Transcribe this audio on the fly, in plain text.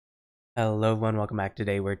Hello everyone, welcome back.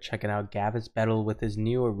 Today we're checking out Gavis Bettel with his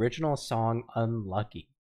new original song, Unlucky.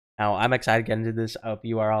 Now, I'm excited to get into this. I hope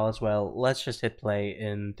you are all as well. Let's just hit play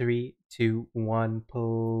in 3, 2, 1,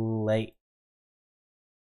 play.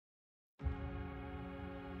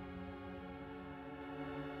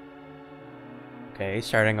 Okay,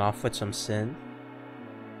 starting off with some synth.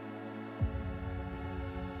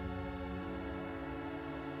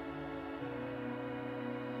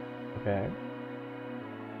 Okay.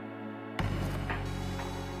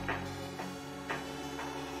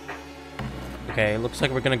 Okay, looks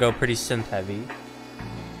like we're gonna go pretty synth heavy.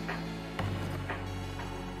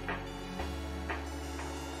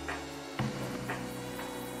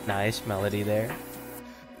 Nice melody there.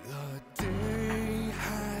 The day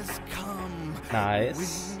has come.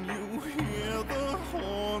 Nice. When you hear the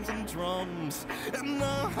horns and drums, and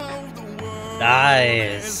now the world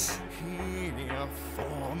Nice. is here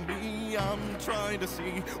for me. I'm trying to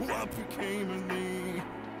see what became of me.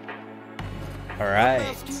 Alright.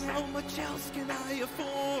 Asking how much else can I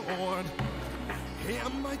afford?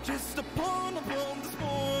 Am I just a pawn upon the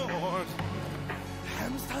sport?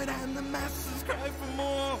 Hands tied and the masses cry for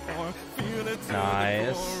more. Feel it to Nice.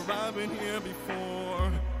 the core. I've been here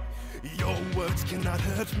before. Your words cannot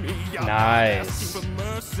hurt me. I'm Nice. not asking for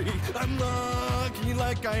mercy. I'm lucky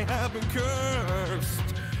like I have been cursed.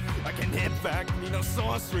 I can hit back, need no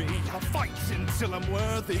sorcery. I'll fight until I'm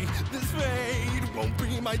worthy. This fate won't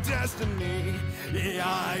be my destiny. Yeah,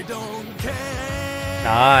 I don't care.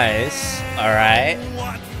 Nice. Alright.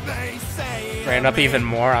 What they say. Ran up even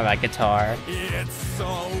more on that guitar, It's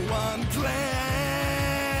so unclear.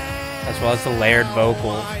 as well as the layered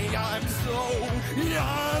vocal. I'm so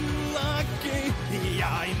unlucky.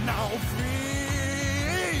 I now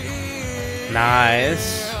feel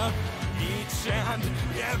Nice. each and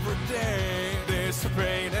every day this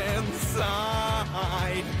pain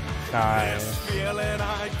inside. Nice. This feeling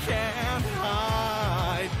I can't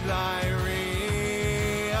hide. I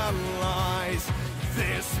realize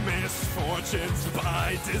this misfortune's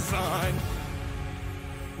by design.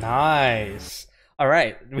 Nice. All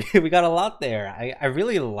right, we got a lot there. I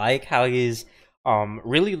really like how he's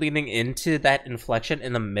really leaning into that inflection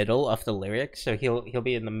in the middle of the lyric. So he'll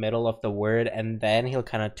be in the middle of the word, and then he'll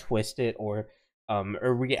kind of twist it or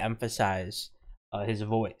re-emphasize his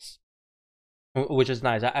voice, which is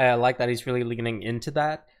nice. I like that he's really leaning into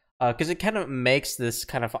that because it kind of makes this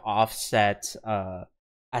kind of offset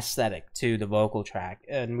aesthetic to the vocal track.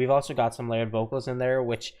 And we've also got some layered vocals in there,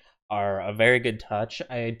 which are a very good touch.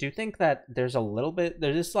 I do think that there's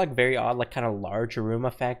this like very odd, like kind of large room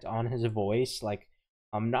effect on his voice, like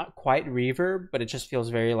not quite reverb, but it just feels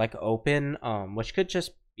very like open, which could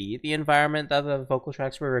just be the environment that the vocal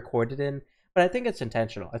tracks were recorded in. But I think it's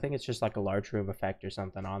intentional. I think it's just like a large room effect or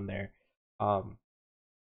something on there.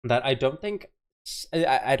 That I don't think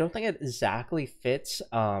it exactly fits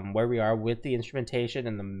where we are with the instrumentation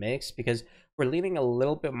and the mix, because we're leaning a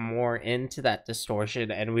little bit more into that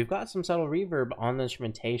distortion, and we've got some subtle reverb on the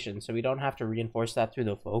instrumentation, so we don't have to reinforce that through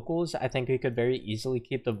the vocals. I think we could very easily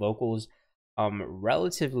keep the vocals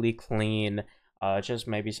relatively clean, just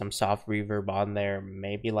maybe some soft reverb on there,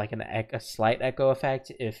 maybe like a slight echo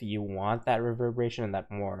effect if you want that reverberation and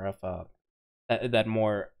that more of a that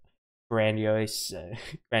more grandiose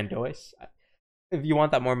grandiose, if you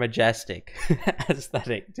want that more majestic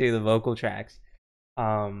aesthetic to the vocal tracks.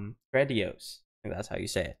 Grandiose, I think that's how you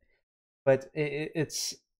say it. But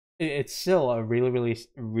it's still a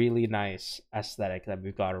really nice aesthetic that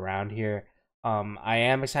we've got around here. I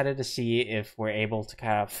am excited to see if we're able to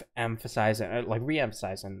kind of emphasize and like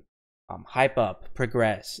re-emphasize and hype up,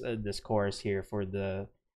 progress this chorus here for the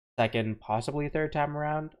second, possibly third time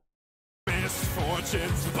around.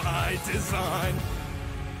 Misfortunes by design.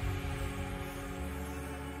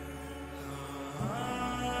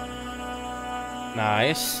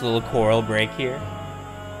 Nice little choral break here.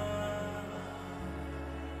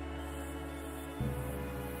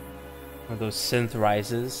 One of those synth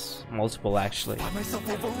rises, multiple actually. Find myself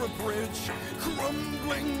over a bridge,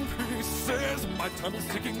 crumbling pieces. My time is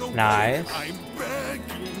ticking away. Nice. I'm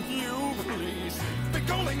begging you, please. Been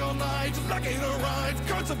calling all night, lacking a ride.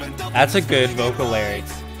 Cards have been dealt. That's a good vocal lyric.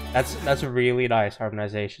 That's a really nice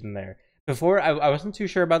harmonization there. Before, I wasn't too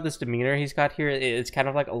sure about this demeanor he's got here. It's kind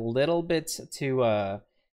of like a little bit too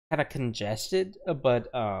kind of congested, but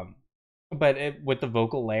with the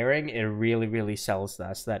vocal layering, it really sells the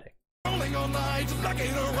aesthetic. Calling all night,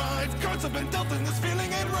 lacking a ride. Cards have been dealt and this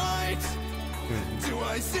feeling ain't right. Do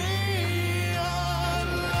I see a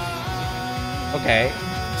light? Okay,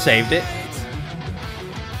 saved it.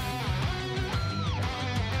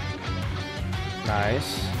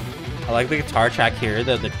 Nice. I like the guitar track here.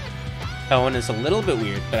 The tone is a little bit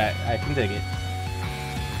weird, but I can dig it.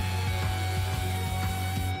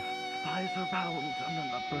 Eyes around, I'm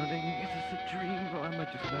not burning. Is this a dream or am I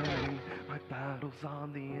just learning? My battles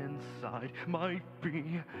on the inside might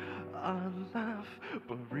be a laugh,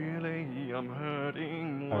 but really I'm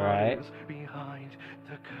hurting. All right. What is behind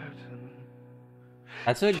the curtain?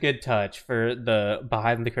 That's a good touch for the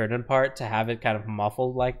behind the curtain part, to have it kind of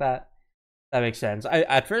muffled like that. That makes sense.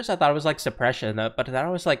 At first I thought it was like suppression, but then I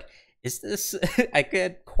was like, is this I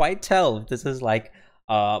could quite tell if this is like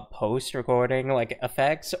post recording like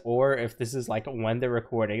effects, or if this is like when they're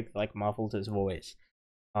recording like muffled his voice.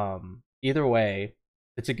 Either way,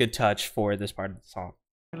 it's a good touch for this part of the song.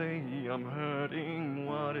 I'm hurting.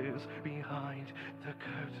 What is behind the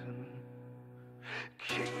curtain?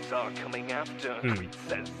 Kings are coming after. Creed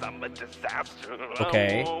says I'm a disaster.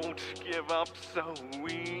 Okay. I won't give up so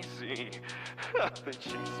easy. They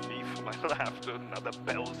chase me for my laughter. Now the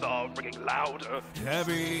bells are ringing louder.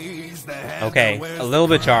 Heavy's the head. Okay, a little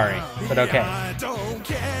bit jarring, but okay. I don't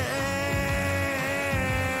care.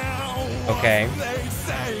 Okay. What they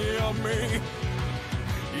say of me.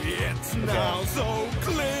 It's now so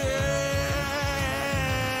clear.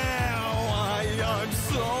 Why I'm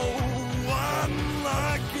so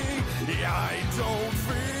unlucky. I don't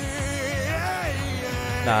feel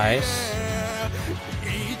Nice.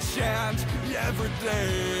 each and every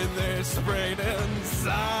day this brain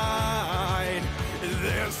inside.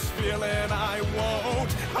 This feeling I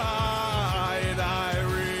won't hide. I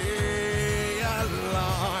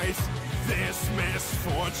realize this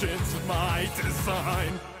misfortune's my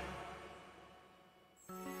design.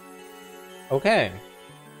 Okay.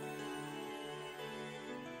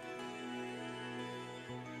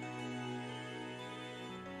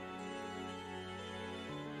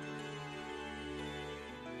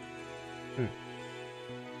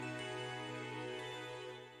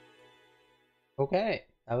 Okay,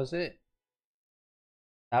 that was it.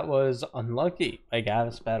 That was Unlucky by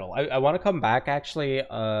Gavis Bettel. I want to come back actually.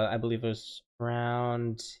 I believe it was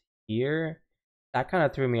around here. That kind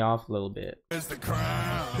of threw me off a little bit. Is the crown.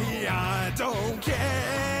 I don't care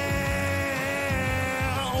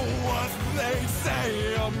what they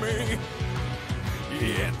say of me.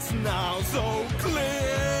 It's now so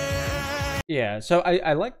clear. Yeah, so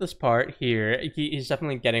I like this part here. He's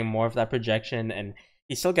definitely getting more of that projection, and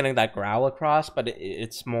he's still getting that growl across, but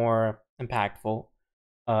it's more impactful.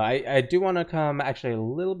 I do want to come actually a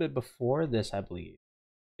little bit before this, I believe.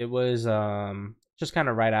 It was just kind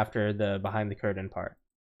of right after the behind the curtain part.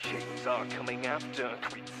 Kings are coming after.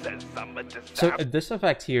 Creed says I'm a So this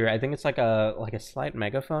effect here, I think it's like a slight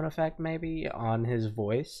megaphone effect maybe on his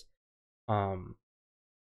voice.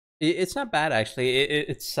 It's not bad actually.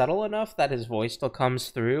 It's subtle enough that his voice still comes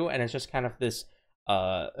through, and it's just kind of this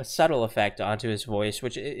a subtle effect onto his voice,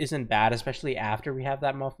 which isn't bad, especially after we have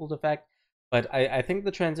that muffled effect. But I think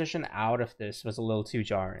the transition out of this was a little too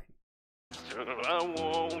jarring. I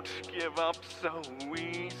won't give up so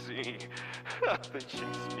easy. They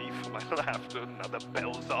chase me for my laughter. Now the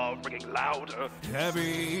bells are ringing louder.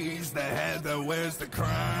 Heavy's the head that wears the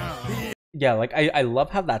crown. Yeah, like I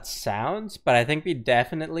love how that sounds, but I think we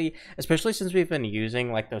definitely, especially since we've been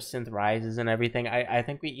using like those synth rises and everything, I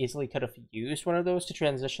think we easily could have used one of those to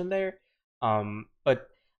transition there. But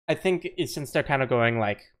I think since they're kind of going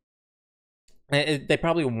like, they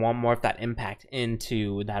probably want more of that impact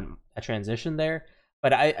into that transition there.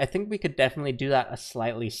 But I think we could definitely do that a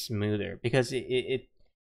slightly smoother, because the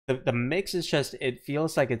mix is just, it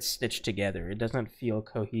feels like it's stitched together. It doesn't feel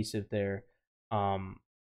cohesive there.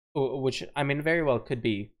 Which, I mean, very well could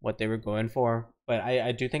be what they were going for, but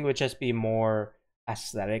I do think it would just be more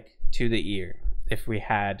aesthetic to the ear if we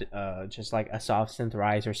had just like a soft synth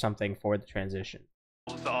rise or something for the transition.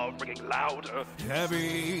 Are ringing louder.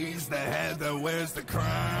 Heavy's the head that wears the crown.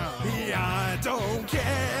 I don't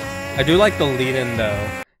care. I do like the lead in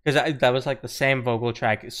though, because that was like the same vocal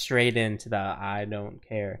track straight into the I don't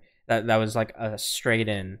care. That was like a straight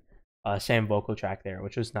in same vocal track there,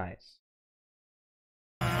 which was nice.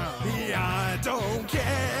 I don't care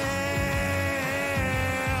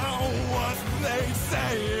what they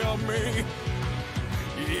say of me.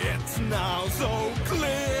 It's now so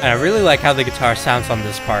clear. And I really like how the guitar sounds on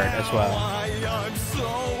this part as well. I'm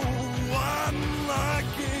so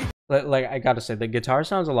unlucky. Like I gotta say, the guitar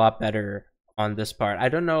sounds a lot better on this part. I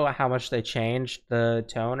don't know how much they changed the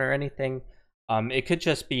tone or anything. It could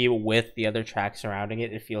just be with the other tracks surrounding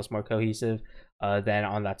it. It feels more cohesive than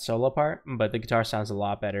on that solo part. But the guitar sounds a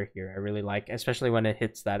lot better here. I really like, especially when it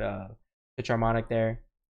hits that pitch harmonic there.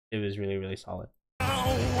 It was really, really solid.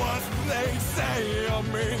 What they say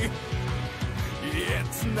of me,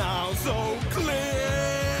 it's now so clear.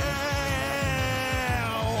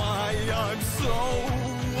 so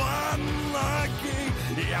unlucky.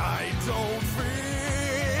 I don't feel.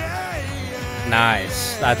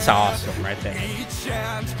 Nice. That's awesome right there. Each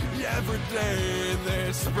and every day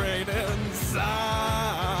this brain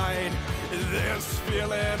inside. This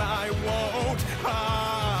feeling I won't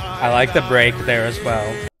hide. I like the break there as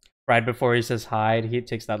well. Right before he says hide, he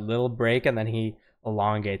takes that little break and then he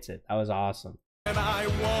elongates it. That was awesome. And I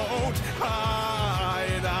won't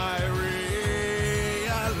hide. I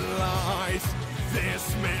realize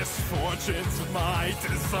this misfortune's my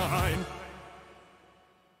design.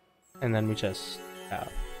 And then we just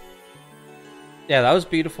yeah, that was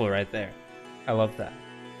beautiful right there. I love that.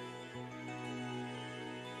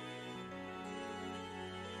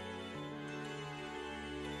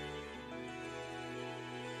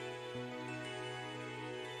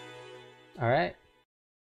 All right,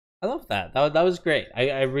 I love that. That was great.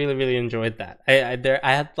 I really enjoyed that. I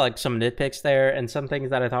had like some nitpicks there and some things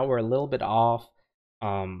that I thought were a little bit off.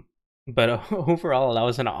 But overall, that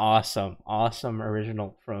was an awesome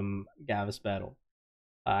original from Gavis Bettel.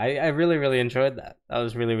 I really enjoyed that. That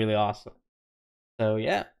was really awesome. So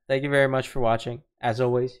yeah, thank you very much for watching. As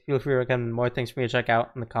always, feel free to recommend more things for me to check out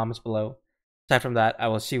in the comments below. Aside from that, I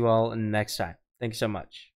will see you all next time. Thank you so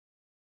much.